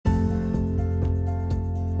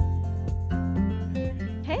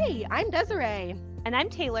I'm Desiree. And I'm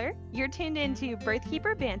Taylor. You're tuned into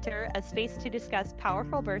Birthkeeper Banter, a space to discuss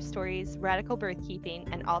powerful birth stories, radical birthkeeping,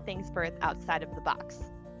 and all things birth outside of the box.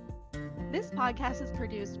 This podcast is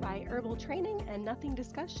produced by Herbal Training, and nothing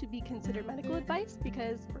discussed should be considered medical advice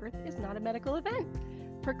because birth is not a medical event.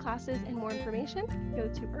 For classes and more information, go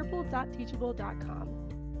to herbal.teachable.com.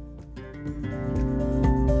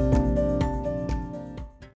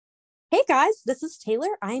 Hey guys, this is Taylor.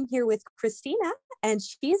 I'm here with Christina, and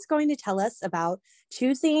she's going to tell us about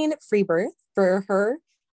choosing free birth for her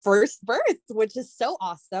first birth, which is so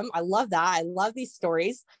awesome. I love that. I love these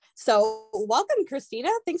stories. So welcome, Christina.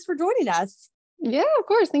 Thanks for joining us. Yeah, of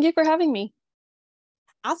course. Thank you for having me.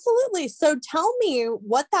 Absolutely. So tell me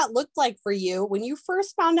what that looked like for you when you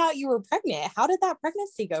first found out you were pregnant. How did that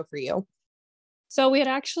pregnancy go for you? So we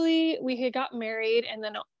had got married, and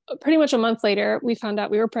then pretty much a month later, we found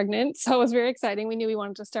out we were pregnant. So it was very exciting. We knew we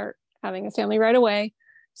wanted to start having a family right away.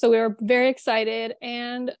 So we were very excited.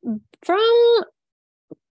 And from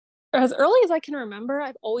as early as I can remember,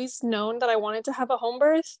 I've always known that I wanted to have a home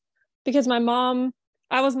birth because I'm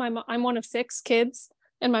one of 6 kids,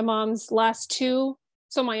 and my mom's last 2,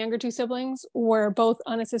 so my younger 2 siblings, were both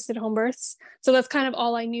unassisted home births. So that's kind of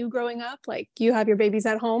all I knew growing up. Like, you have your babies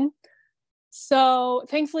at home. So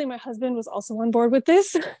thankfully my husband was also on board with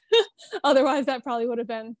this. Otherwise that probably would have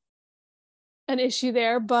been an issue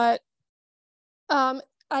there. But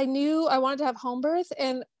I knew I wanted to have home birth,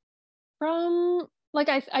 and from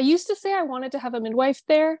I used to say I wanted to have a midwife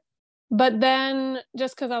there, but then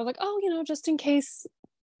just because I was like, oh, just in case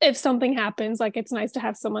if something happens, like, it's nice to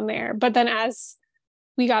have someone there. But then as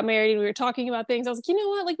we got married and we were talking about things, I was like, you know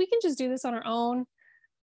what, like, we can just do this on our own.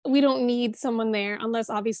 We don't need someone there, unless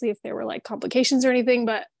obviously if there were like complications or anything,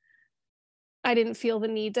 but I didn't feel the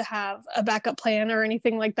need to have a backup plan or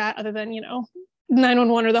anything like that, other than,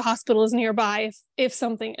 911 or the hospital is nearby if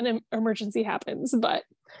something, an emergency happens. But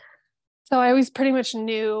so I always pretty much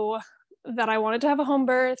knew that I wanted to have a home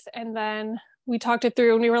birth. And then we talked it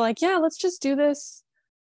through and we were like, yeah, let's just do this.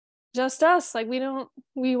 Just us. Like, we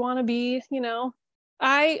want to be,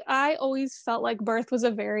 I always felt like birth was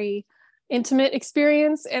a very intimate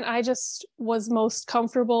experience, and I just was most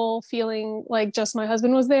comfortable feeling like just my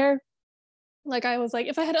husband was there. Like, I was like,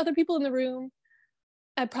 if I had other people in the room,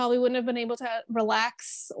 I probably wouldn't have been able to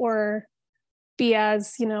relax or be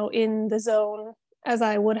as, in the zone as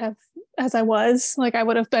I was. Like, I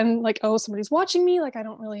would have been like, oh, somebody's watching me. Like, I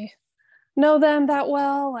don't really know them that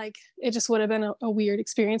well. Like, it just would have been a weird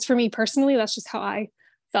experience for me personally. That's just how I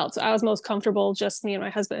felt. So I was most comfortable just me and my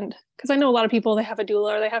husband, because I know a lot of people, they have a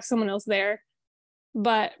doula or they have someone else there.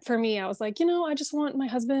 But for me, I was like, I just want my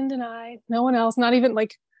husband and I, no one else, not even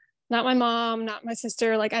like, not my mom, not my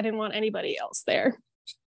sister. Like, I didn't want anybody else there.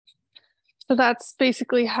 So that's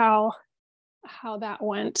basically how that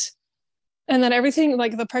went. And then everything,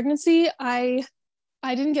 like the pregnancy, I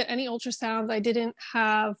didn't get any ultrasounds. I didn't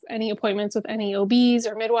have any appointments with any OBs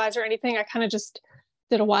or midwives or anything. I kind of just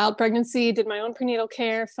did a wild pregnancy, did my own prenatal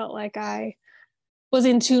care, felt like I was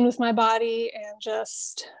in tune with my body, and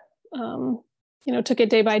just, took it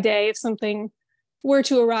day by day. If something were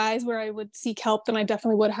to arise where I would seek help, then I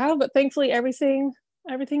definitely would have. But thankfully, everything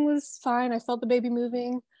was fine. I felt the baby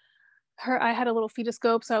moving. I had a little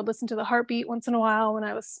fetoscope, so I would listen to the heartbeat once in a while when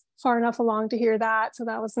I was far enough along to hear that. So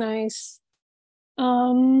that was nice.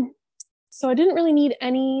 So I didn't really need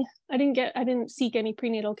I didn't seek any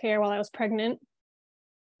prenatal care while I was pregnant.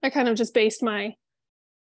 I kind of just based my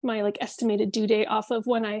like estimated due date off of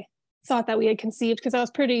when I thought that we had conceived, because I was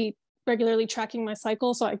pretty regularly tracking my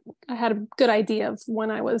cycle. So I had a good idea of when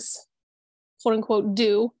I was, quote unquote,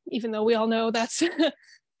 due, even though we all know that's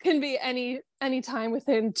can be any time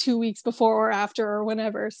within 2 weeks before or after or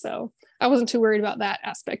whenever. So I wasn't too worried about that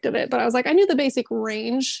aspect of it, but I was like, I knew the basic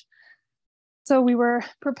range. So we were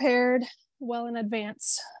prepared well in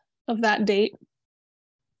advance of that date.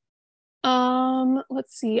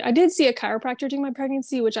 Let's see. I did see a chiropractor during my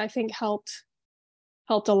pregnancy, which I think helped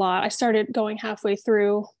a lot. I started going halfway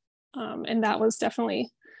through, and that was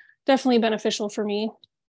definitely beneficial for me.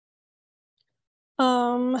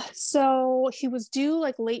 So he was due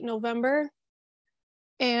like late November,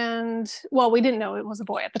 and well, we didn't know it was a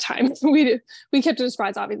boy at the time. We kept it a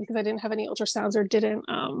surprise, obviously, because I didn't have any ultrasounds or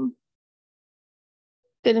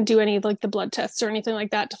didn't do any of like the blood tests or anything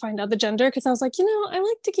like that to find out the gender, because I was like, I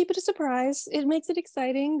like to keep it a surprise. It makes it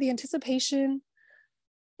exciting, the anticipation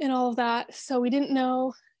and all of that. So we didn't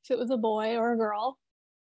know if it was a boy or a girl.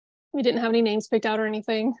 We didn't have any names picked out or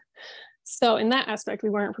anything. So in that aspect,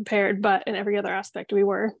 we weren't prepared, but in every other aspect, we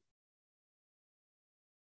were.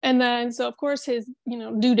 And then, so of course his,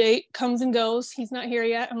 due date comes and goes. He's not here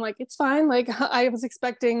yet. I'm like, it's fine. Like, I was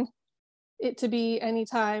expecting it to be any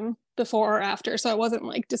time before or after. So I wasn't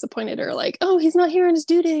like disappointed or like, oh, he's not here on his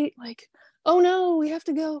due date. Like, oh no, we have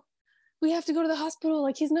to go to the hospital.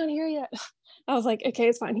 Like, he's not here yet. I was like, okay,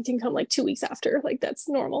 it's fine. He can come like 2 weeks after. Like, that's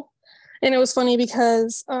normal. And it was funny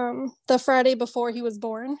because the Friday before he was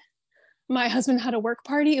born, my husband had a work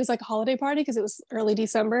party. It was like a holiday party because it was early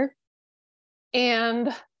December. And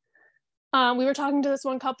we were talking to this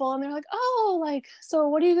one couple and they're like, oh, like, so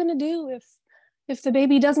what are you going to do if the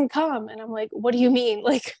baby doesn't come? And I'm like, what do you mean?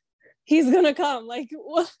 Like, he's going to come. Like,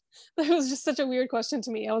 what? That was just such a weird question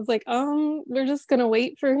to me. I was like, we're just going to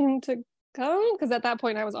wait for him to come. Because at that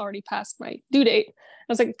point I was already past my due date. I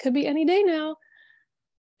was like, it could be any day now.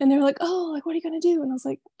 And they were like, oh, like, what are you going to do? And I was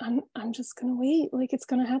like, I'm just going to wait. Like, it's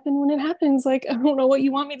going to happen when it happens. Like, I don't know what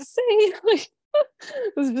you want me to say. Like,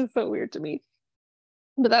 it was just so weird to me.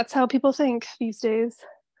 But that's how people think these days.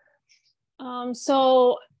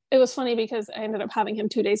 So it was funny because I ended up having him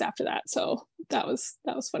 2 days after that. So that was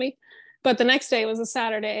funny. But the next day was a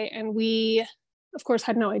Saturday. And we, of course,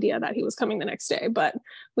 had no idea that he was coming the next day. But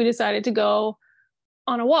we decided to go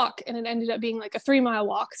on a walk, and it ended up being like a 3-mile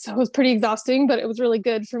walk. So it was pretty exhausting, but it was really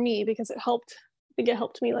good for me because it helped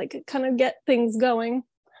me like kind of get things going,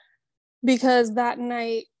 because that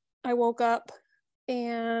night I woke up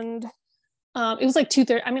and it was like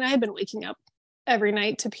 2:30. I mean, I had been waking up every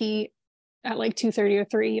night to pee at like 2:30 or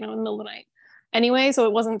 3, in the middle of the night anyway. So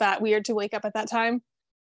it wasn't that weird to wake up at that time.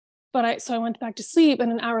 But I went back to sleep,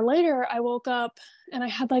 and an hour later I woke up and I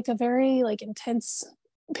had like a very like intense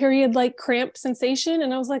period, like cramp sensation.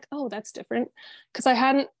 And I was like, oh, that's different. Cause I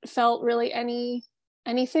hadn't felt really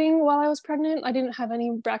anything while I was pregnant. I didn't have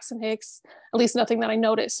any Braxton Hicks, at least nothing that I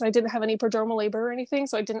noticed. So I didn't have any prodromal labor or anything.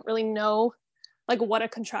 So I didn't really know like what a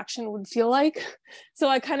contraction would feel like. So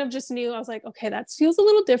I kind of just knew, I was like, okay, that feels a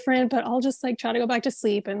little different, but I'll just like try to go back to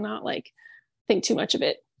sleep and not like think too much of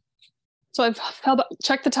it. So I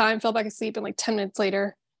checked the time, fell back asleep, and like 10 minutes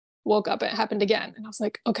later, woke up and it happened again. And I was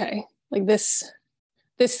like, okay, like this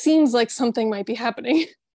seems like something might be happening.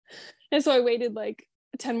 And so I waited like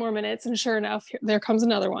 10 more minutes, and sure enough, there comes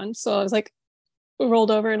another one. So I was like,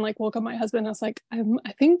 rolled over and like woke up my husband. I was like, I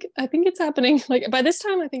think it's happening. Like by this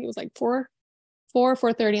time, I think it was like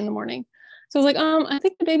 4:30 in the morning. So I was like, I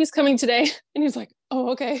think the baby's coming today. And he was like,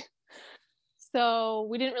 oh, okay. So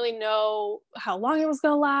we didn't really know how long it was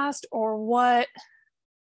going to last or what.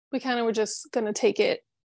 We kind of were just going to take it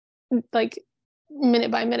like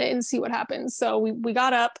minute by minute and see what happens. So we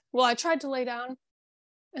got up. Well, I tried to lay down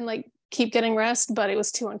and like keep getting rest, but it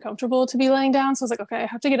was too uncomfortable to be laying down. So I was like, okay, I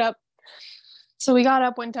have to get up. So we got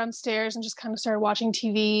up, went downstairs, and just kind of started watching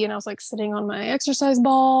TV. And I was like sitting on my exercise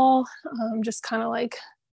ball, just kind of like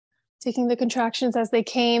taking the contractions as they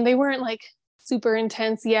came. They weren't like super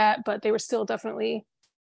intense yet, but they were still definitely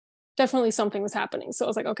something was happening. So I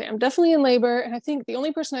was like, okay, I'm definitely in labor. And I think the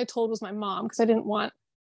only person I told was my mom, because I didn't want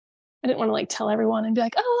to like tell everyone and be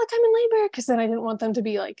like, oh, like I'm in labor. Because then I didn't want them to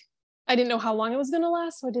be like, I didn't know how long it was going to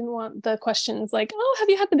last. So I didn't want the questions like, oh, have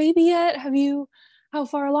you had the baby yet? How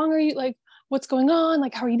far along are you? Like, what's going on?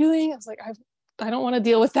 Like, how are you doing? I was like, I don't want to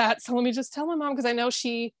deal with that. So let me just tell my mom, because I know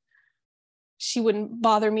she wouldn't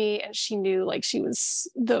bother me. And she knew like she was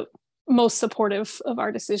the most supportive of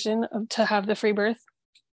our decision to have the free birth.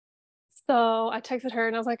 So I texted her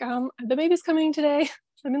and I was like, the baby's coming today.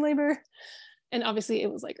 I'm in labor. And obviously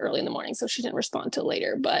it was like early in the morning, so she didn't respond till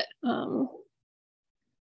later. But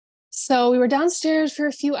so we were downstairs for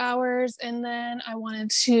a few hours, and then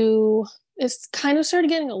it kind of started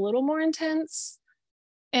getting a little more intense.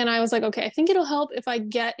 And I was like, okay, I think it'll help if I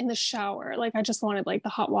get in the shower. Like I just wanted like the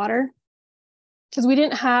hot water, because I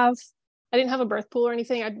didn't have a birth pool or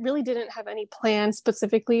anything. I really didn't have any plan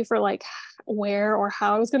specifically for like where or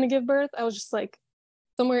how I was going to give birth. I was just like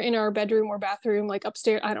somewhere in our bedroom or bathroom, like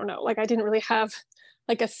upstairs. I don't know. Like I didn't really have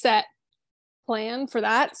like a set plan for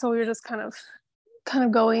that. So we were just kind of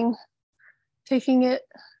going, taking it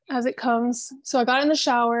as it comes. So I got in the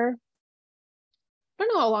shower. I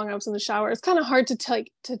don't know how long I was in the shower. It's kind of hard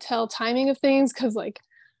to tell timing of things, because like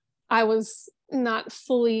I was not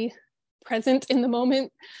fully present in the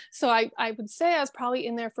moment. So I would say I was probably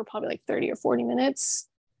in there for probably like 30 or 40 minutes.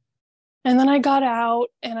 And then I got out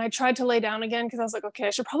and I tried to lay down again, because I was like, okay,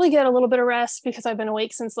 I should probably get a little bit of rest, because I've been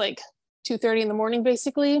awake since like 2:30 in the morning,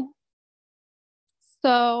 basically.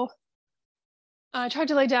 So I tried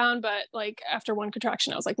to lay down, but like after one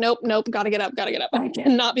contraction, I was like, nope, gotta get up. I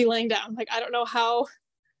cannot be laying down. Like, I don't know how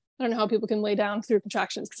people can lay down through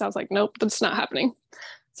contractions, because I was like, nope, that's not happening.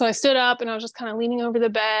 So I stood up and I was just kind of leaning over the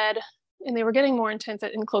bed, and they were getting more intense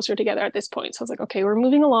and closer together at this point. So I was like, okay, we're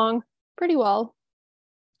moving along pretty well.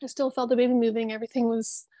 I still felt the baby moving. Everything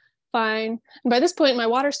was fine. And by this point, my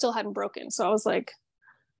water still hadn't broken. So I was like,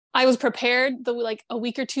 I was prepared like a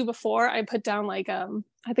week or two before. I put down like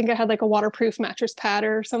I think I had like a waterproof mattress pad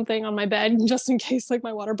or something on my bed just in case like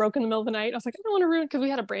my water broke in the middle of the night. I was like, I don't want to ruin, because we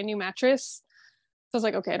had a brand new mattress. So I was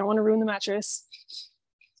like, okay, I don't want to ruin the mattress.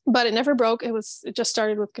 But it never broke. It just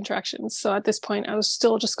started with contractions. So at this point, I was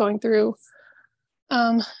still just going through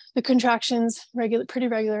the contractions pretty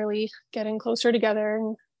regularly, getting closer together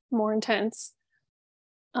and more intense.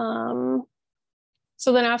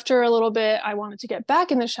 So then after a little bit, I wanted to get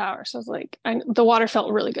back in the shower. So I was like, the water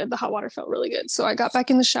felt really good. The hot water felt really good. So I got back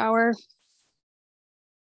in the shower.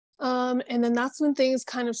 And then that's when things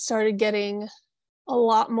kind of started getting a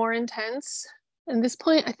lot more intense. And this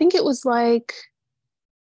point, I think it was like,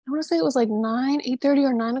 I want to say it was like 8:30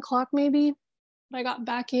 or 9 o'clock maybe. I got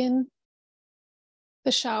back in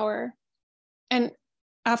the shower. And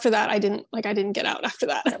after that, I didn't get out after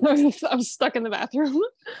that. I was stuck in the bathroom.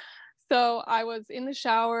 So I was in the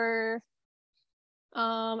shower.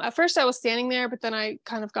 At first I was standing there, but then I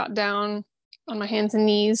kind of got down on my hands and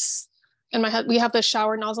knees, and we have the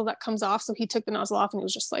shower nozzle that comes off. So he took the nozzle off and he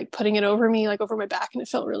was just like putting it over me, like over my back, and it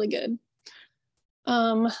felt really good.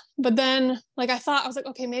 But then like I was like,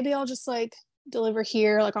 okay, maybe I'll just like deliver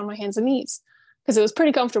here, like on my hands and knees, because it was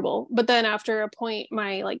pretty comfortable. But then after a point,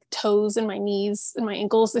 my like toes and my knees and my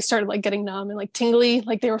ankles, they started like getting numb and like tingly,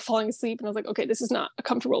 like they were falling asleep. And I was like, okay, this is not a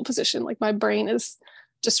comfortable position. Like my brain is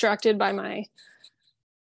distracted by my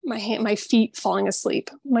feet falling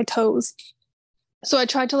asleep, my toes. So I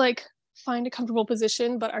tried to like find a comfortable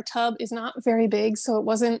position, but our tub is not very big. So it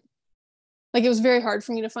was very hard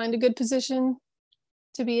for me to find a good position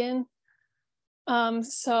to be in.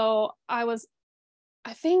 So I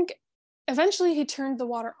think eventually he turned the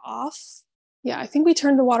water off. Yeah, I think we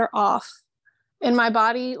turned the water off, and my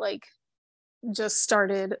body like just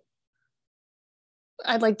started.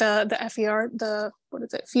 I like the FER, what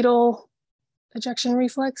is it? Fetal ejection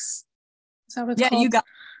reflex. Is that what it's called? Yeah, you got.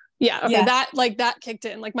 Yeah, okay. Yeah. That kicked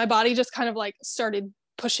in. Like my body just kind of like started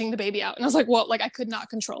pushing the baby out, and I was like, "What?" Like I could not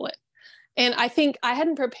control it. And I think I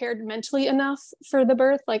hadn't prepared mentally enough for the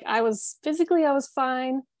birth. Like I was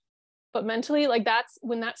fine, but mentally, like that's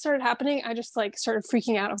when that started happening, I just like started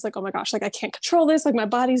freaking out. I was like, oh my gosh, like I can't control this. Like my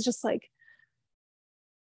body's just like,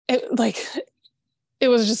 it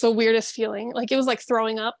was just the weirdest feeling. Like it was like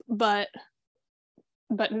throwing up, but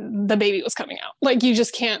the baby was coming out. Like you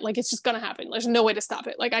just can't, like it's just gonna happen. There's no way to stop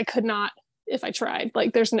it. Like I could not, if I tried,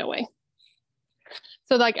 like there's no way.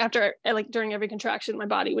 So like after, like during every contraction, my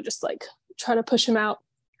body would just like try to push him out.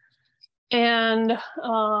 And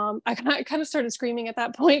I kind of started screaming at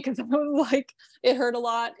that point, because I was like, it hurt a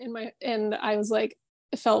lot and I was like,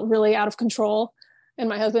 it felt really out of control. And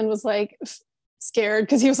my husband was like scared,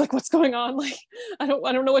 because he was like, what's going on? Like, I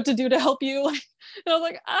don't know what to do to help you. Like, and I was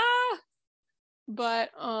like, but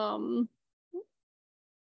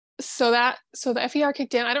so the FER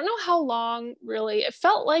kicked in. I don't know how long really. It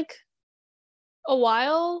felt like a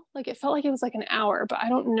while. Like it felt like it was like an hour, but I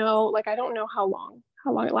don't know how long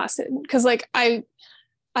it lasted, because like I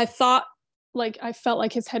thought, like I felt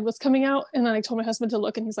like his head was coming out, and then I told my husband to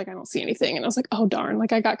look, and he's like, I don't see anything. And I was like, oh darn.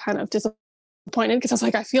 Like I got kind of disappointed, because I was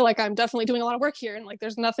like, I feel like I'm definitely doing a lot of work here, and like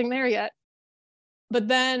there's nothing there yet. But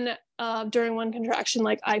then during one contraction,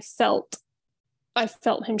 like I felt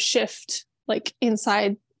him shift like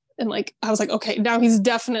inside, and like I was like, okay, now he's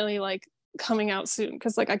definitely like coming out soon,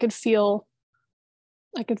 because like I could feel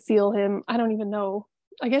him. I don't even know,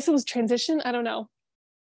 I guess it was transition, I don't know.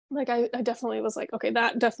 Like I definitely was like, okay,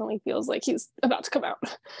 that definitely feels like he's about to come out.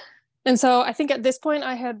 And so I think at this point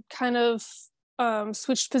I had kind of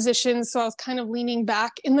switched positions. So I was kind of leaning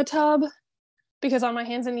back in the tub, because on my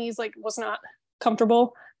hands and knees like was not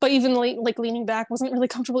comfortable, but even like leaning back wasn't really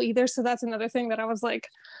comfortable either. So that's another thing that I was like,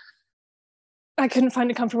 I couldn't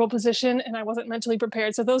find a comfortable position, and I wasn't mentally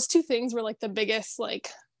prepared. So those two things were like the biggest, like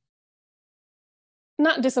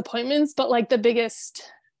not disappointments, but like the biggest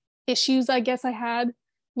issues I guess I had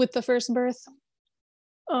with the first birth.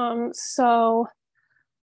 So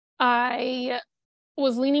I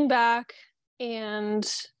was leaning back, and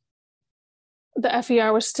the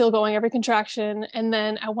FER was still going every contraction. And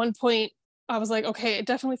then at one point I was like, okay, it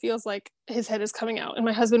definitely feels like his head is coming out. And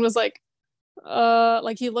my husband was like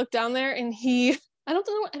he looked down there, and I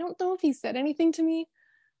don't know if he said anything to me,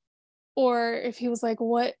 or if he was like,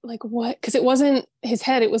 what, because it wasn't his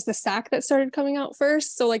head, it was the sac that started coming out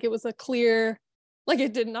first. So like it was a clear, like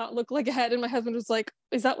it did not look like a head. And my husband was like,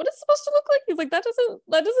 is that what it's supposed to look like? He's like, that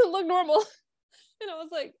doesn't look normal. And I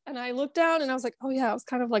was like, and I looked down, and I was like, oh yeah, it was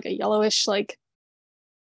kind of like a yellowish, like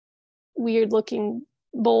weird looking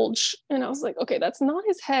bulge. And I was like, okay, that's not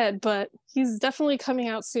his head, but he's definitely coming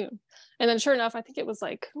out soon. And then sure enough, I think it was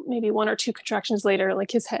like maybe 1 or 2 contractions later,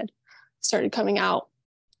 like his head started coming out.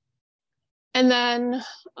 And then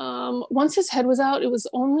once his head was out, it was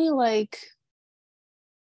only like,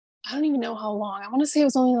 I don't even know how long. I want to say it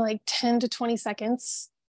was only like 10 to 20 seconds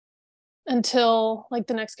until like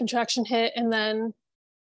the next contraction hit. And then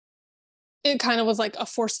it kind of was like a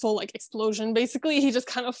forceful like explosion. Basically, he just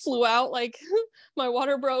kind of flew out, like my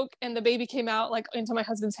water broke and the baby came out like into my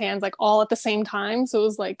husband's hands, like all at the same time. So it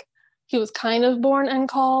was like, he was kind of born en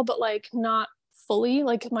caul, but like not fully,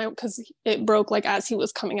 like because it broke like as he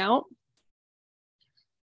was coming out.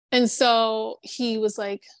 And so he was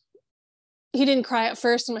like, he didn't cry at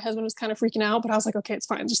first and my husband was kind of freaking out, but I was like, okay, it's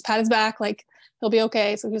fine. Just pat his back. Like he'll be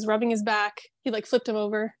okay. So he was rubbing his back. He like flipped him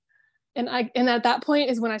over. And at that point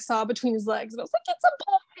is when I saw between his legs and I was like, it's a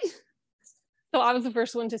boy. So I was the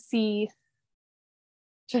first one to see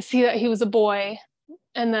that he was a boy.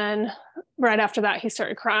 And then right after that, he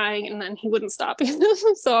started crying and then he wouldn't stop.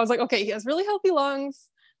 So I was like, okay, he has really healthy lungs.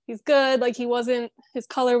 He's good. Like his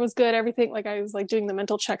color was good. Everything. Like I was like doing the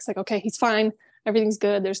mental checks, like, okay, he's fine. Everything's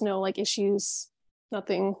good. There's no like issues,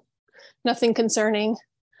 nothing concerning.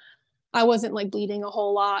 I wasn't like bleeding a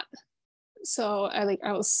whole lot. So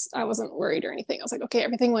I wasn't worried or anything. I was like, okay,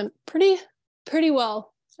 everything went pretty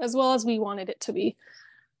well as we wanted it to be.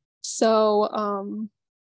 So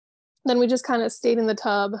then we just kind of stayed in the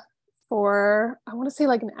tub for, I want to say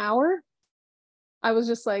like an hour. I was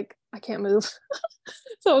just like, I can't move.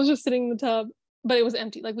 So I was just sitting in the tub, but it was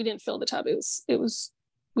empty. Like we didn't fill the tub.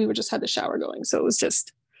 We were just had the shower going. So I was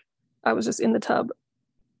just in the tub.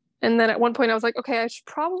 And then at one point I was like, okay, I should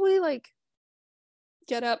probably like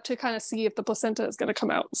get up to kind of see if the placenta is going to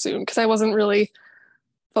come out soon. Cause I wasn't really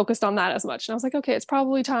focused on that as much. And I was like, okay, it's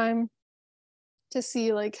probably time to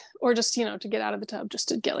see like, or just, to get out of the tub, just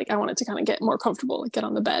to get like, I wanted to kind of get more comfortable, like get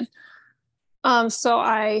on the bed. So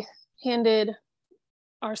I handed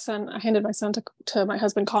my son to my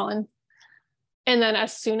husband, Colin. And then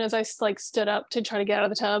as soon as I like stood up to try to get out of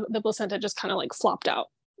the tub, the placenta just kind of like flopped out.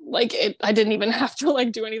 Like I didn't even have to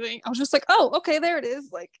like do anything. I was just like, oh, okay, there it is.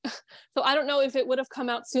 Like, so I don't know if it would have come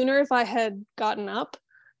out sooner if I had gotten up,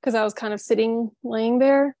 because I was kind of laying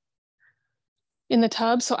there in the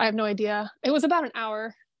tub. So I have no idea. It was about an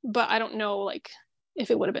hour, but I don't know like if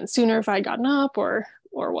it would have been sooner if I had gotten up or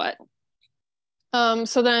what.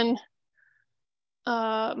 So then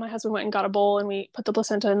my husband went and got a bowl and we put the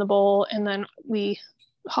placenta in the bowl and then we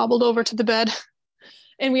hobbled over to the bed.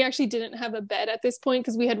 And we actually didn't have a bed at this point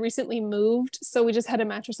because we had recently moved. So we just had a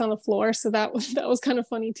mattress on the floor. So that was kind of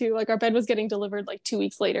funny too. Like our bed was getting delivered like 2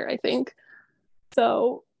 weeks later, I think.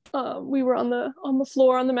 So we were on the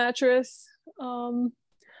floor on the mattress. And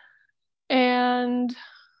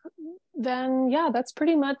then, yeah, that's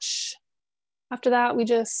pretty much, after that,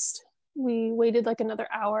 we waited like another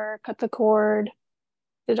hour, cut the cord,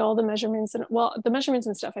 did all the measurements, and the measurements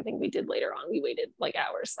and stuff I think we did later on. We waited like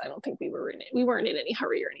hours. I don't think we weren't in any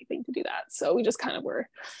hurry or anything to do that. So we just kind of were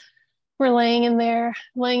laying in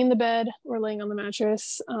the bed or laying on the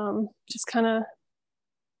mattress, just kind of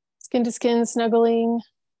skin to skin, snuggling,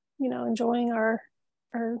 enjoying our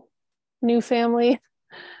new family.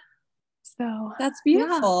 So that's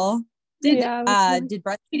beautiful. Yeah. Did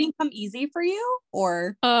breastfeeding come easy for you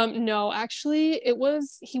or? No, actually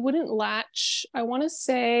he wouldn't latch. I want to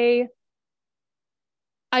say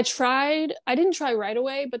I didn't try right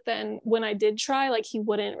away, but then when I did try, like he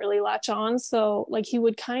wouldn't really latch on. So like he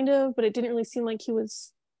would kind of, but it didn't really seem like he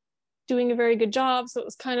was doing a very good job. So it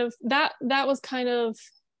was kind of, that was kind of,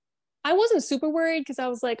 I wasn't super worried because I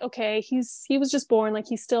was like, okay, he was just born. Like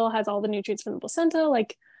he still has all the nutrients from the placenta.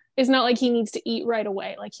 Like, it's not like he needs to eat right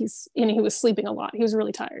away. Like he was sleeping a lot. He was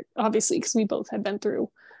really tired, obviously, because we both had been through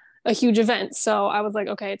a huge event. So I was like,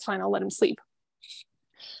 okay, it's fine. I'll let him sleep.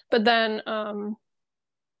 But then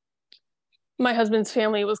my husband's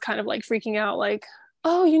family was kind of like freaking out, like,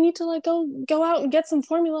 oh, you need to like go out and get some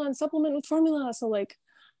formula and supplement with formula. So like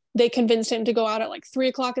they convinced him to go out at like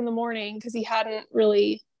 3:00 in the morning because he hadn't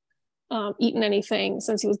really eaten anything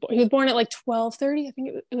since he was born. He was born at like 12:30. I think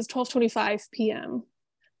it was 12:25 p.m.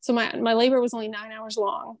 So my labor was only 9 hours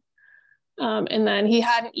long. And then he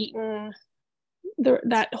hadn't eaten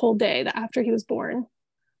that whole day after he was born.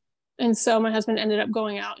 And so my husband ended up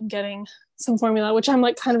going out and getting some formula, which I'm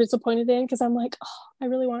like kind of disappointed in because I'm like, oh, I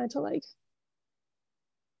really wanted to like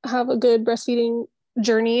have a good breastfeeding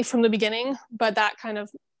journey from the beginning. But that kind of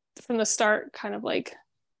from the start kind of like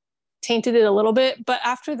tainted it a little bit. But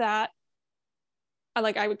after that,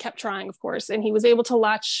 I kept trying, of course. And he was able to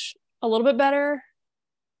latch a little bit better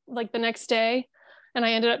like the next day. And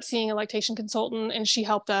I ended up seeing a lactation consultant, and she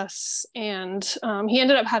helped us. And he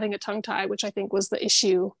ended up having a tongue tie, which I think was the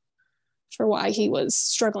issue for why he was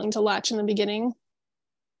struggling to latch in the beginning.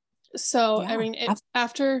 So, Yeah, I mean,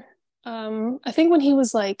 after, I think when he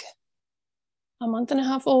was like a month and a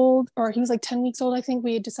half old, or he was like 10 weeks old, I think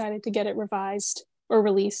we had decided to get it revised or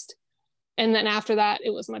released. And then after that,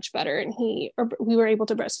 it was much better. And we were able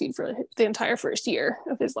to breastfeed for the entire first year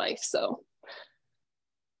of his life. So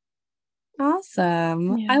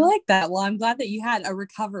awesome. yeah. I like that. Well, I'm glad that you had a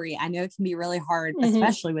recovery. I know it can be really hard,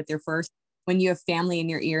 especially with your first, when you have family in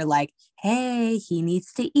your ear, like, hey, he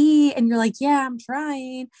needs to eat. And you're like, yeah, I'm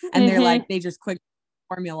trying. And they're like, they just quick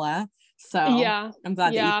formula. So yeah, I'm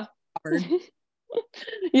glad that you recovered.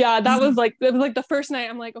 Yeah, that was like the first night.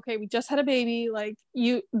 I'm like, okay, we just had a baby. Like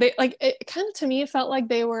they like it kind of, to me, it felt like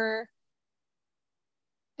they were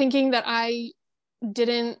thinking that I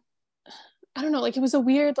didn't, I don't know, like it was a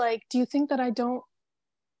weird, like, do you think that I don't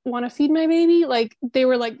want to feed my baby? Like they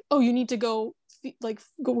were like, oh, you need to go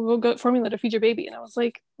go get formula to feed your baby. And I was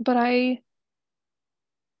like, but I'm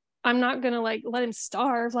not gonna like let him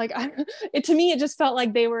starve. Like to me, it just felt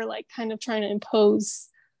like they were like kind of trying to impose,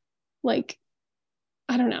 like,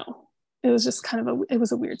 I don't know. It was just kind of it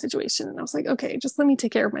was a weird situation. And I was like, okay, just let me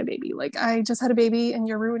take care of my baby. Like I just had a baby and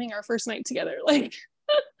you're ruining our first night together. Like,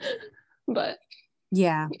 but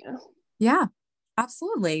yeah,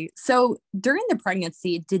 absolutely. So during the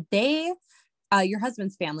pregnancy, did they, your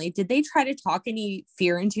husband's family, did they try to talk any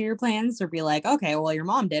fear into your plans, or be like, okay, well, your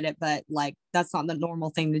mom did it, but like, that's not the normal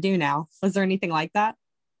thing to do now? Was there anything like that?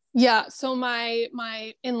 Yeah. So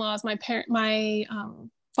my in-laws, my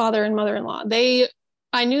father and mother-in-law,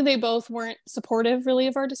 I knew they both weren't supportive really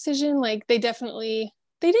of our decision. Like they didn't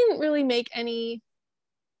really make any,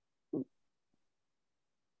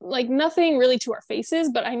 like nothing really to our faces,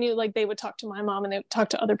 but I knew like they would talk to my mom and they would talk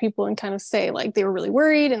to other people and kind of say like they were really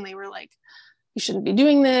worried and they were like, you shouldn't be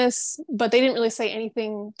doing this, but they didn't really say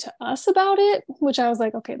anything to us about it, which I was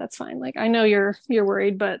like, okay, that's fine. Like I know you're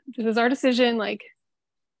worried, but this is our decision. Like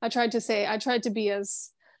I tried to be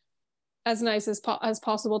as nice as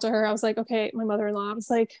possible to her. I was like, okay, my mother-in-law, I was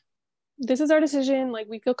like, this is our decision. Like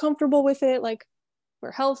we feel comfortable with it. Like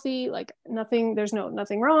we're healthy. Like there's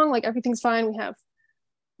nothing wrong. Like everything's fine.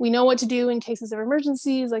 We know what to do in cases of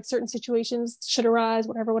emergencies, like certain situations should arise,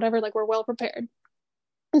 whatever. Like we're well prepared.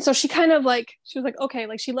 And so she kind of like, she was like, okay,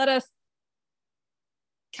 like she let us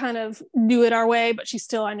kind of do it our way, but she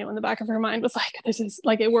still, I knew in the back of her mind was like, this is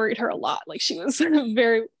like, it worried her a lot. Like she was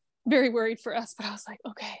very, very worried for us, but I was like,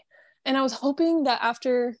 okay. And I was hoping that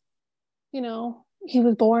after, he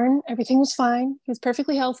was born, everything was fine. He was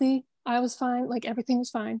perfectly healthy. I was fine. Like everything was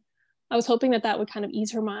fine. I was hoping that would kind of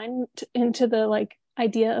ease her mind into the like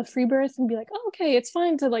idea of free birth and be like, oh, okay, it's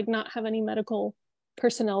fine to like not have any medical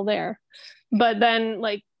personnel there. But then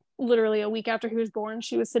like literally a week after he was born,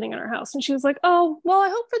 she was sitting in our house and she was like, oh, well, I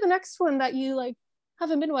hope for the next one that you like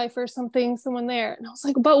have a midwife or someone there. And I was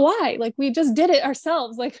like, but why? Like we just did it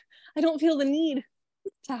ourselves. Like I don't feel the need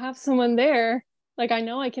to have someone there. Like I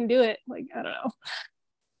know I can do it. Like I don't know.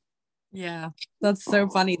 Yeah, that's so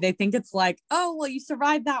funny. They think it's like, oh, well, you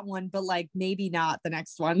survived that one, but like maybe not the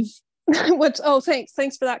next one. Which, oh,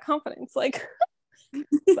 thanks for that confidence. Like,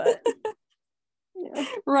 but yeah.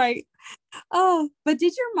 Right. Oh, but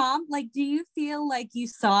did your mom, like, do you feel like you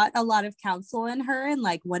sought a lot of counsel in her? And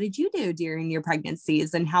like, what did you do during your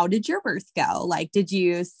pregnancies and how did your birth go? Like, did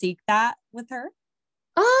you seek that with her?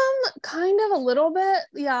 Kind of a little bit.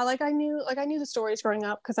 Yeah, like I knew the stories growing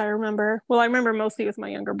up because I remember mostly with my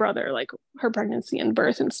younger brother, like her pregnancy and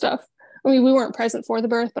birth and stuff. I mean, we weren't present for the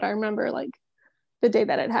birth, but I remember like the day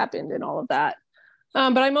that it happened and all of that.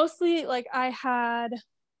 But I mostly like I had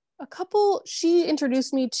she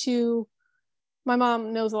introduced me to, my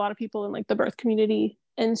mom knows a lot of people in like the birth community.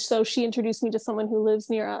 And so she introduced me to someone who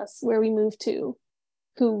lives near us where we moved to,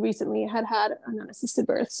 who recently had an unassisted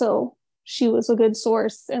birth. So she was a good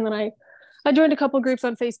source. And then I joined a couple groups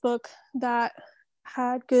on Facebook that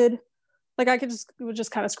had good, like I would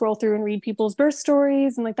just kind of scroll through and read people's birth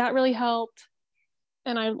stories. And like that really helped.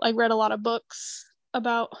 And I read a lot of books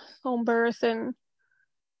about home birth and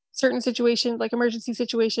certain situations, like emergency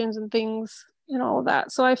situations and things and all of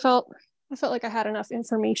that. So I felt like I had enough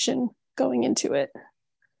information going into it.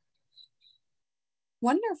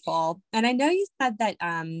 Wonderful. And I know you said that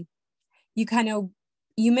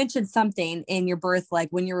you mentioned something in your birth, like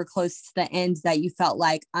when you were close to the end, that you felt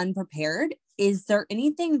like unprepared. Is there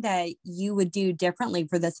anything that you would do differently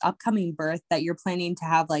for this upcoming birth that you're planning to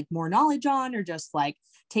have like more knowledge on, or just like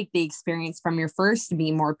take the experience from your first to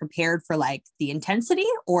be more prepared for like the intensity?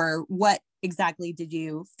 Or what exactly did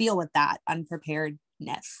you feel with that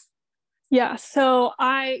unpreparedness? Yeah, so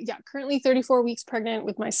currently 34 weeks pregnant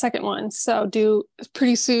with my second one, so due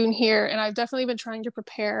pretty soon here, and I've definitely been trying to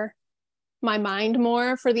prepare my mind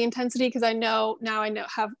more for the intensity because I know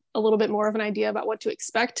have a little bit more of an idea about what to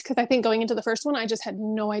expect, because I think going into the first one I just had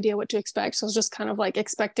no idea what to expect. So I was just kind of like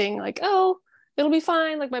expecting like, oh, it'll be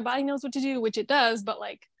fine, like my body knows what to do, which it does, but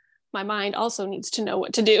like my mind also needs to know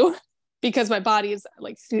what to do because my body is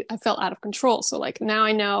like, I felt out of control. So like now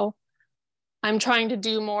I know I'm trying to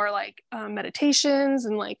do more like meditations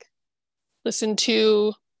and like listen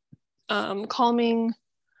to calming.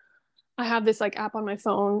 I have this like app on my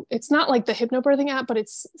phone. It's not like the hypnobirthing app, but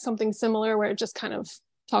it's something similar where it just kind of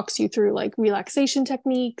talks you through like relaxation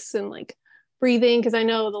techniques and like breathing. Cause I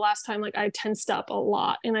know the last time like I tensed up a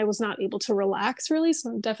lot and I was not able to relax really.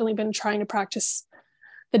 So I've definitely been trying to practice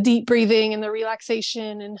the deep breathing and the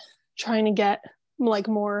relaxation and trying to get like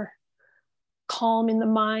more calm in the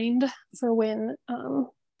mind for when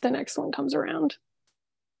the next one comes around.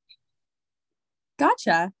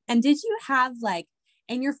 Gotcha. And did you have like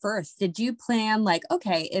in your first, did you plan like,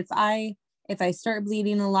 okay, if I start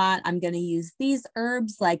bleeding a lot, I'm going to use these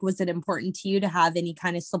herbs? Like, was it important to you to have any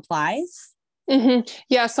kind of supplies? Mm-hmm.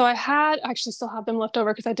 Yeah. So I actually still have them left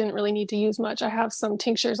over because I didn't really need to use much. I have some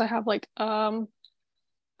tinctures. I have like,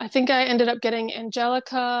 I think I ended up getting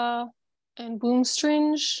Angelica and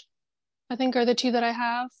Boomstringe, I think are the two that I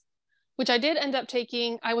have, which I did end up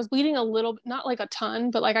taking. I was bleeding a little, not like a ton,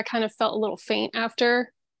 but like I kind of felt a little faint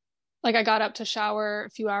after. Like I got up to shower a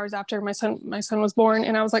few hours after my son was born,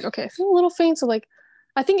 and I was like, okay, I feel a little faint. So like,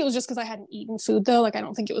 I think it was just because I hadn't eaten food though. Like I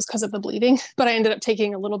don't think it was because of the bleeding, but I ended up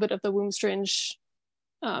taking a little bit of the Wombstringe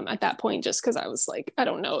at that point, just because I was like, I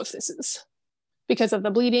don't know if this is because of the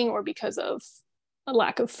bleeding or because of a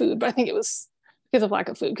lack of food, but I think it was because of lack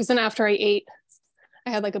of food. Because then after I ate, I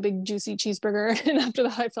had like a big juicy cheeseburger, and after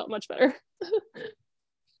that, I felt much better.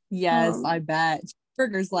 Yes, I bet.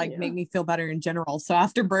 Burgers like make me feel better in general. So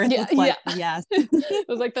after birth, it's like, yes. It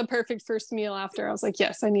was like the perfect first meal after. I was like,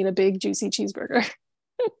 yes, I need a big juicy cheeseburger.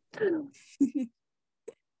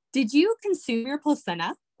 Did you consume your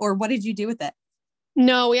placenta or what did you do with it?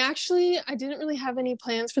 No, I didn't really have any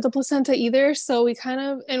plans for the placenta either. So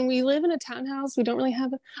and we live in a townhouse. We don't really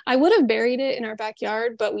have, I would have buried it in our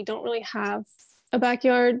backyard, but we don't really have a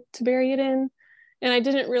backyard to bury it in. And I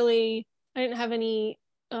didn't have any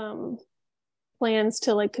plans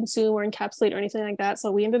to like consume or encapsulate or anything like that. So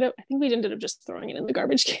I think we ended up just throwing it in the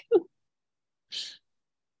garbage can.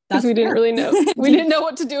 Because we didn't really know. We didn't know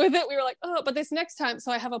what to do with it. We were like, oh, but this next time.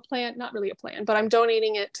 So I have a plan, not really a plan, but I'm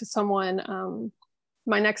donating it to someone.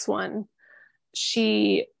 My next one,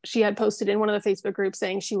 she had posted in one of the Facebook groups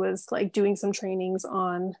saying she was like doing some trainings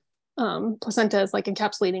on placentas, like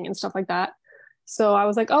encapsulating and stuff like that. So I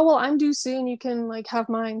was like, oh, well, I'm due soon. You can like have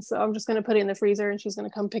mine. So I'm just going to put it in the freezer and she's going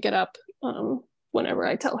to come pick it up whenever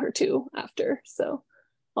I tell her to after. So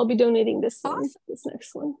I'll be donating this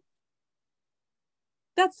next one.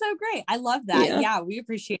 That's so great. I love that. Yeah, we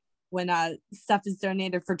appreciate when stuff is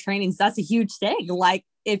donated for trainings. That's a huge thing. Like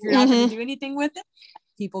if you're not going to do anything with it,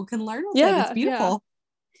 people can learn with it. It's beautiful.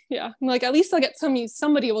 Yeah. I'm like, at least I'll get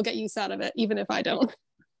somebody will get use out of it, even if I don't.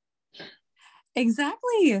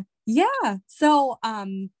 Exactly. Yeah. So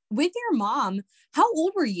with your mom, how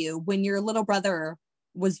old were you when your little brother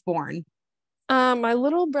was born? My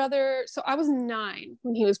little brother, so I was 9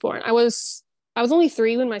 when he was born. I was only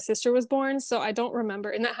 3 when my sister was born, so I don't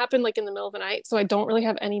remember. And that happened like in the middle of the night, so I don't really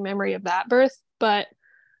have any memory of that birth. But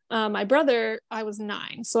my brother, I was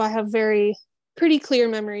 9, so I have pretty clear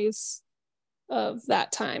memories of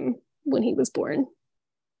that time when he was born.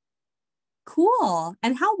 Cool.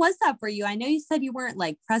 And how was that for you? I know you said you weren't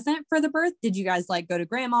like present for the birth. Did you guys like go to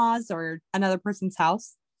grandma's or another person's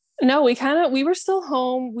house? No, we were still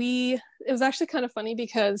home. It was actually kind of funny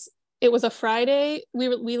because it was a Friday. We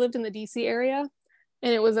lived in the DC area,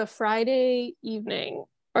 and it was a Friday evening,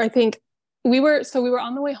 or I think we were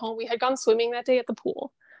on the way home. We had gone swimming that day at the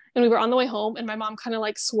pool, and we were on the way home, and my mom kind of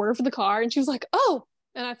like swerved the car, and she was like, oh,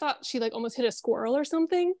 and I thought she like almost hit a squirrel or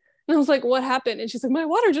something. And I was like, what happened? And she's like, my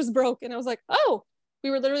water just broke. And I was like, oh,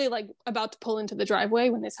 we were literally like about to pull into the driveway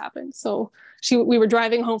when this happened. So we were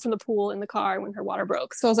driving home from the pool in the car when her water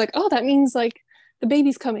broke. So I was like, oh, that means like the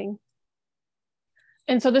baby's coming.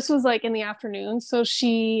 And so this was like in the afternoon. So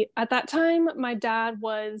at that time, my dad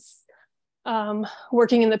was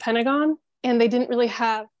working in the Pentagon, and they didn't really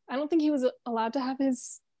I don't think he was allowed to have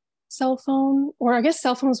his cell phone, or I guess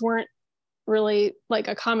cell phones weren't really like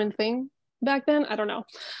a common thing back then. I don't know.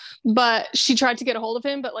 But she tried to get a hold of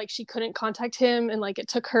him, but like she couldn't contact him. And like it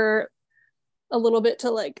took her a little bit to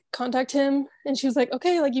like contact him, and she was like,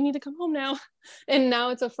 okay, like you need to come home now. And now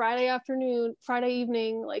it's a Friday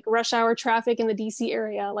evening, like rush hour traffic in the DC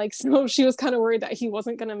area, like, so she was kind of worried that he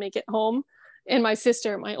wasn't going to make it home. And my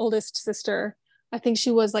sister, my oldest sister, I think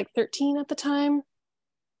she was like 13 at the time,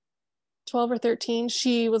 12 or 13,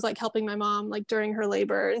 she was like helping my mom like during her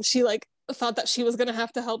labor, and she like thought that she was going to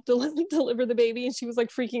have to help deliver the baby, and she was like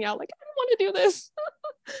freaking out like, I don't want to do this.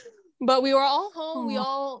 But we were all home. We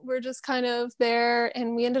all were just kind of there,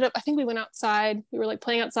 and we ended up, I think we went outside, we were like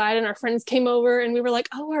playing outside, and our friends came over, and we were like,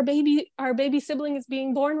 oh, our baby sibling is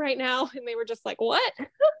being born right now, and they were just like, what?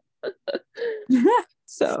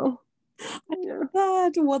 So yeah.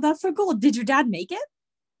 Well, that's so cool. Did your dad make it?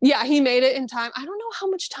 Yeah, he made it in time. I don't know how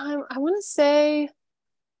much time. I want to say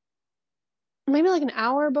maybe like an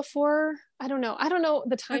hour before. I don't know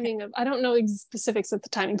the timing of, I don't know specifics of the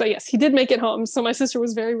timing, but yes, he did make it home. So my sister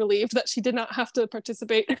was very relieved that she did not have to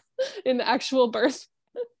participate in the actual birth.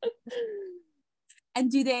 And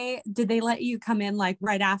did they let you come in like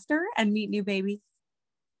right after and meet new baby?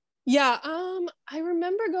 Yeah, I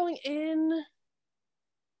remember going in.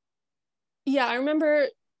 Yeah, I remember,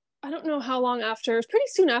 I don't know how long after, it was pretty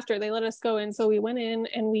soon after they let us go in. So we went in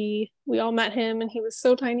and we all met him, and he was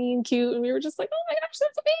so tiny and cute, and we were just like, oh my gosh,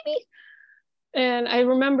 that's a baby. And I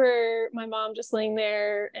remember my mom just laying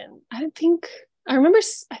there, and I think I remember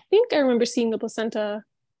seeing the placenta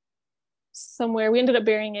somewhere. We ended up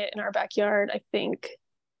burying it in our backyard, I think,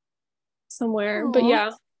 somewhere. Aww. But yeah,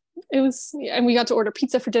 it was, and we got to order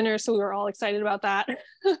pizza for dinner, so we were all excited about that.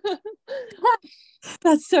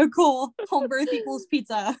 That's so cool. Home birth equals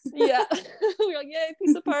pizza. Yeah. We were like, yay,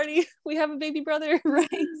 pizza party. We have a baby brother. Right.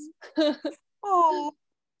 Oh,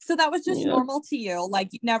 so that was just normal to you. Like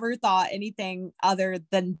you never thought anything other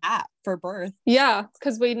than that for birth. Yeah.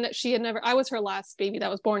 Cause I was her last baby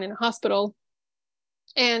that was born in a hospital,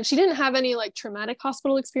 and she didn't have any like traumatic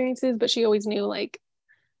hospital experiences, but she always knew like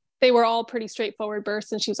they were all pretty straightforward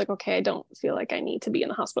births. And she was like, okay, I don't feel like I need to be in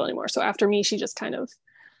the hospital anymore. So after me, she was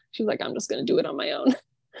like, I'm just going to do it on my own.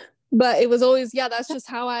 But it was always, that's just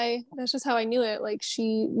how I knew it. Like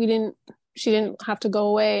she didn't have to go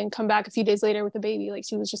away and come back a few days later with a baby. Like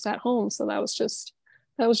she was just at home. So that was just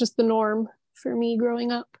the norm for me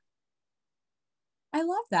growing up. I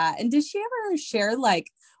love that. And did she ever share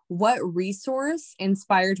like what resource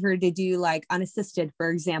inspired her to do like unassisted, for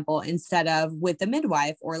example, instead of with a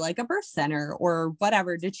midwife or like a birth center or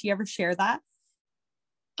whatever? Did she ever share that?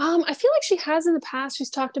 I feel like she has in the past. She's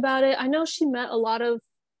talked about it. I know she met a lot of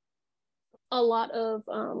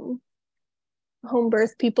home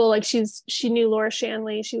birth people. Like she knew Laura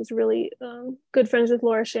Shanley. She was really good friends with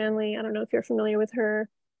Laura Shanley. I don't know if you're familiar with her.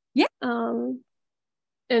 Yeah.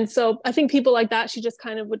 And so I think people like that, she just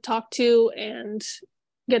kind of would talk to and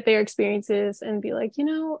get their experiences and be like,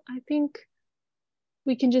 I think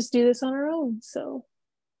we can just do this on our own. So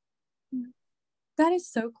that is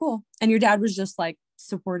so cool. And your dad was just like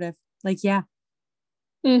supportive. Like, yeah.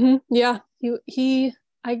 Mm-hmm. Yeah. But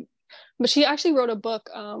she actually wrote a book.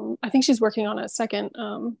 I think she's working on a second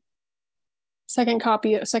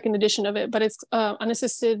copy, a second edition of it, but it's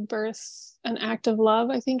Unassisted Birth, An Act of Love,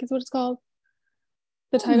 I think is what it's called,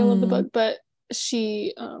 the title of the book. But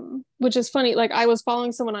she, which is funny, like I was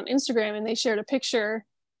following someone on Instagram and they shared a picture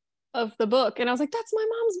of the book, and I was like, that's my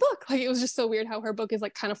mom's book. Like it was just so weird how her book is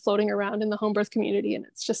like kind of floating around in the home birth community, and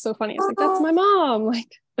it's just so funny. I was like, that's my mom.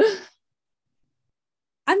 Like I'm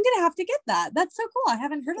gonna have to get that. That's so cool. I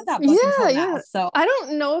haven't heard of that book until now. So I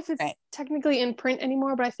don't know if it's technically in print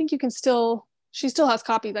anymore, but I think she still has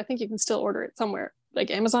copies. I think you can still order it somewhere, like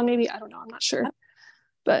Amazon maybe. I don't know. I'm not sure.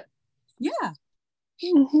 But yeah.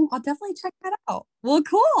 I'll definitely check that out. Well,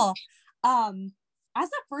 cool. As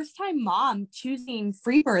a first-time mom choosing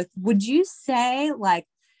free birth, would you say like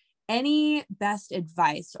any best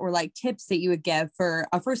advice or like tips that you would give for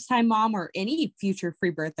a first-time mom or any future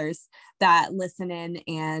free birthers that listen in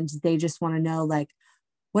and they just want to know like,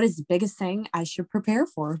 what is the biggest thing I should prepare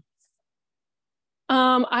for?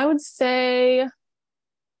 I would say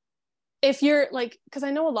if you're like, because I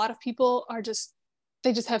know a lot of people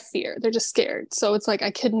they just have fear. They're just scared. So it's like, I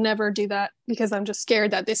could never do that because I'm just scared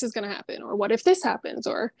that this is going to happen, or what if this happens?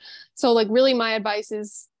 Or so like really my advice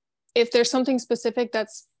is if there's something specific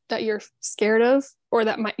that you're scared of, or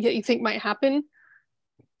that you think might happen,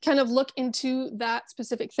 kind of look into that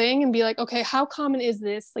specific thing and be like, okay, how common is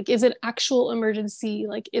this? Like, is it actual emergency?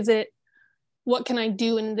 Like, what can I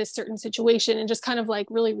do in this certain situation? And just kind of like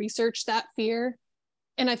really research that fear.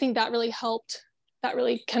 And I think that really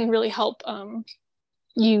can really help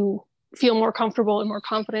you feel more comfortable and more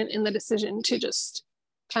confident in the decision to just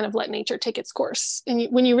kind of let nature take its course. And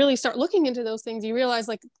when you really start looking into those things, you realize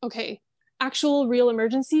like, okay, actual real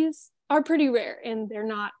emergencies are pretty rare, and they're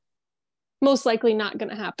not most likely not going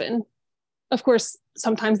to happen. Of course,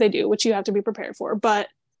 sometimes they do, which you have to be prepared for. But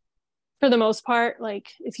for the most part,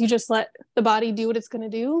 like if you just let the body do what it's going to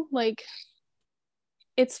do, like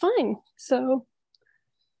it's fine. So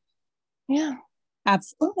yeah.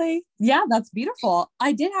 Absolutely. Yeah, that's beautiful.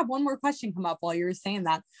 I did have one more question come up while you were saying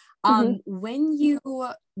that. When you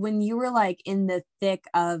were like in the thick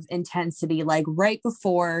of intensity, like right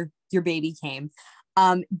before your baby came,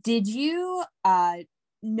 did you,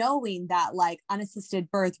 knowing that like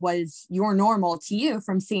unassisted birth was your normal to you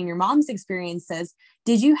from seeing your mom's experiences,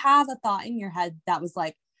 did you have a thought in your head that was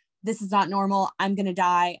like, this is not normal, I'm going to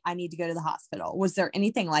die, I need to go to the hospital? Was there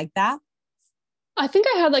anything like that? I think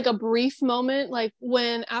I had like a brief moment, like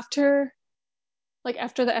when after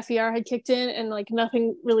the FER had kicked in and like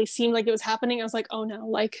nothing really seemed like it was happening, I was like, oh no,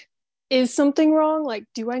 like, is something wrong? Like,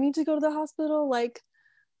 do I need to go to the hospital? Like,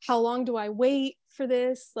 how long do I wait for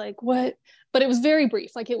this? Like, what? But it was very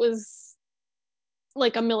brief. Like, it was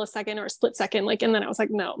like a millisecond or a split second. Like, and then I was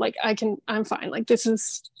like, no, like, I'm fine. Like,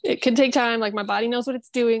 it could take time. Like, my body knows what it's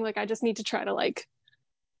doing. Like, I just need to try to like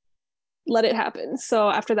let it happen. So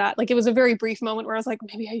after that, like, it was a very brief moment where I was like,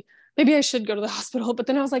 maybe I should go to the hospital. But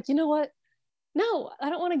then I was like, you know what? No, I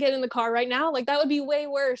don't want to get in the car right now. Like, that would be way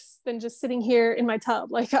worse than just sitting here in my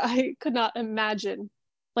tub. Like, I could not imagine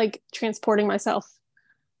like transporting myself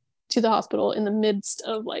to the hospital in the midst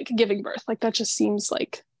of like giving birth. Like, that just seems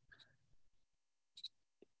like,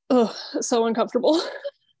 so uncomfortable.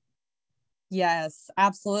 Yes,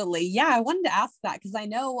 absolutely. Yeah, I wanted to ask that because I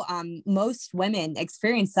know most women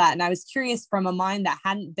experience that. And I was curious from a mind that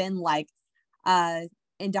hadn't been like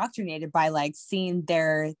indoctrinated by like seeing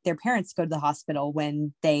their parents go to the hospital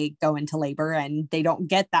when they go into labor and they don't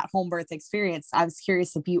get that home birth experience. I was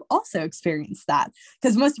curious if you also experienced that,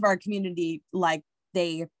 because most of our community, like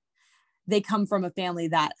they come from a family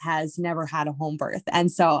that has never had a home birth.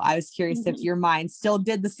 And so I was curious if your mind still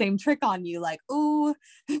did the same trick on you, like, ooh.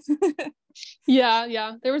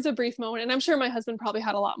 Yeah. There was a brief moment, and I'm sure my husband probably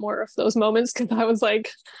had a lot more of those moments because I was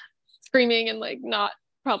like screaming and like not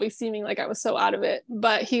probably seeming like I was so out of it,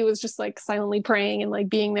 but he was just like silently praying and like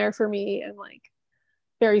being there for me and like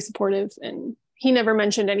very supportive. And he never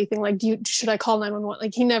mentioned anything like, should I call 911?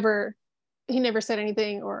 Like he never said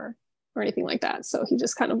anything or anything like that. So he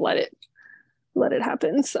just kind of let it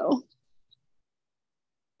happen. So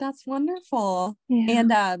that's wonderful. Yeah.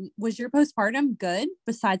 And was your postpartum good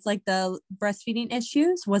besides like the breastfeeding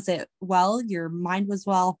issues? Was it well? Your mind was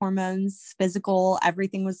well, hormones, physical,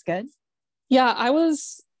 everything was good? Yeah, it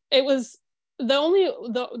was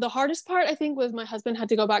the hardest part, I think, was my husband had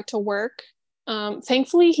to go back to work.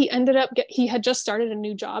 Thankfully, he had just started a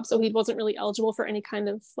new job, so he wasn't really eligible for any kind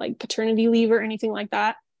of like paternity leave or anything like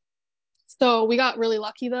that. So we got really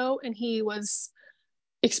lucky though, and he was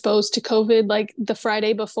exposed to COVID like the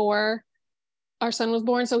Friday before our son was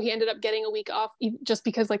born. So he ended up getting a week off just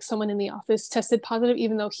because like someone in the office tested positive,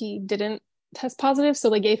 even though he didn't test positive. So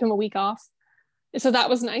they gave him a week off. So that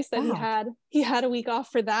was nice that he had a week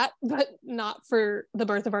off for that, but not for the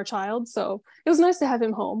birth of our child. So it was nice to have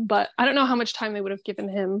him home, but I don't know how much time they would have given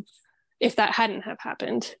him if that hadn't have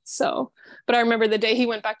happened. So, but I remember the day he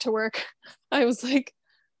went back to work, I was like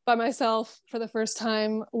by myself for the first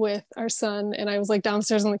time with our son, and I was like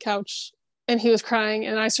downstairs on the couch and he was crying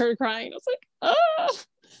and I started crying. I was like, ah.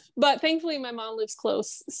 But thankfully my mom lives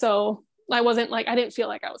close. So I didn't feel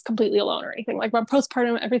like I was completely alone or anything. Like my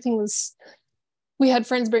postpartum, we had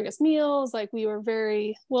friends bring us meals, like we were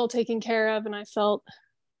very well taken care of, and I felt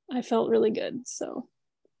really good. So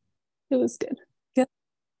it was good. Good.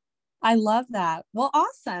 I love that. Well,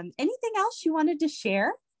 awesome. Anything else you wanted to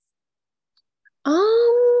share?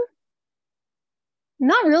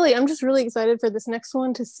 Not really. I'm just really excited for this next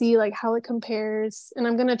one to see like how it compares. And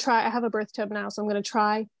I have a birth tub now, so I'm going to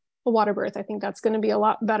try a water birth. I think that's going to be a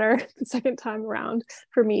lot better the second time around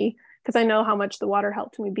for me, because I know how much the water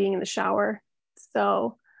helped me being in the shower.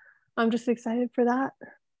 So I'm just excited for that.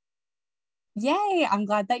 Yay. I'm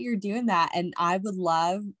glad that you're doing that. And I would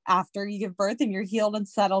love, after you give birth and you're healed and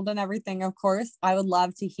settled and everything, of course, I would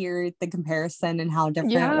love to hear the comparison and how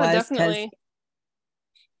different it was. Definitely.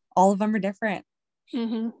 All of them are different.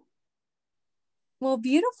 Mm-hmm. Well,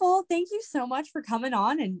 beautiful. Thank you so much for coming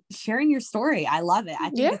on and sharing your story. I love it. I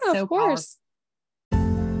think it's so powerful.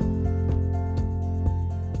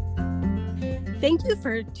 Thank you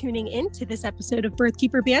for tuning in to this episode of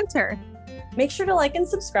Birthkeeper Banter. Make sure to like and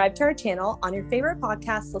subscribe to our channel on your favorite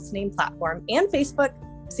podcast listening platform and Facebook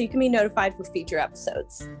so you can be notified for future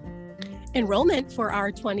episodes. Enrollment for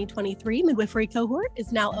our 2023 midwifery cohort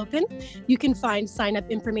is now open. You can find sign-up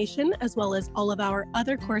information as well as all of our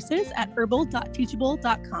other courses at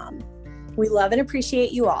herbal.teachable.com. We love and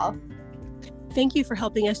appreciate you all. Thank you for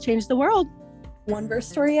helping us change the world. One birth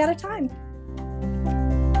story at a time.